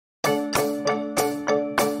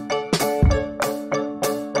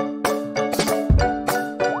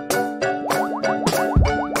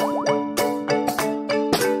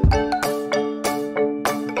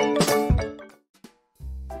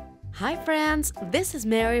friends, this is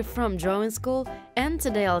Mary from Drawing School, and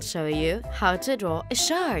today I'll show you how to draw a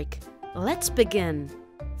shark. Let's begin.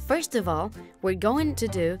 First of all, we're going to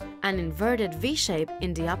do an inverted V shape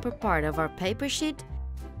in the upper part of our paper sheet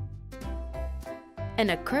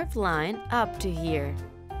and a curved line up to here.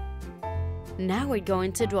 Now we're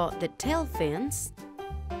going to draw the tail fins,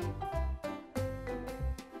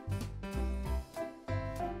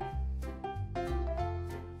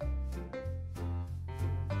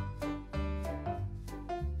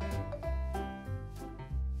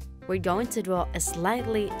 we're going to draw a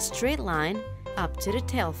slightly straight line up to the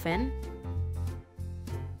tail fin,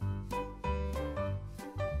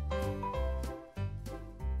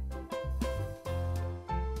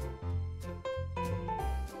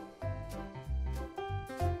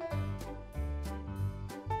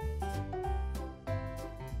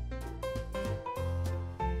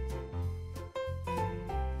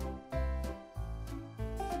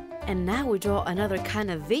 and now we draw another kind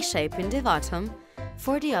of V shape in the bottom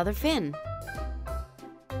for the other fin.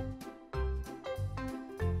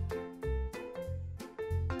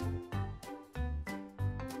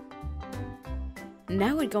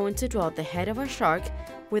 Now we're going to draw the head of our shark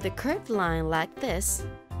with a curved line like this.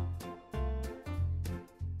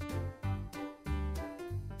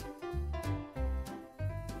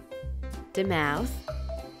 The mouth,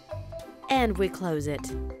 and we close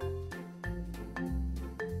it.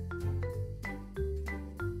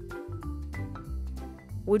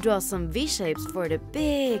 We draw some V shapes for the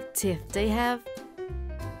big teeth they have.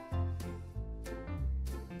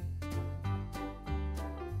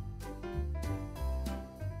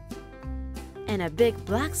 And a big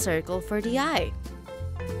black circle for the eye.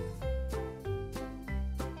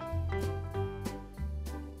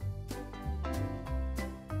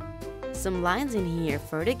 Some lines in here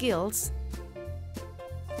for the gills.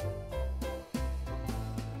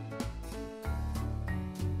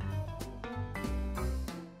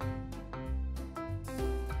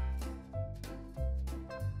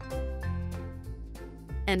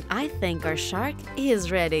 And I think our shark is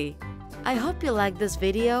ready. I hope you liked this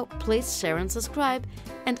video. Please share and subscribe,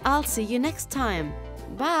 and I'll see you next time.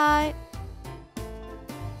 Bye!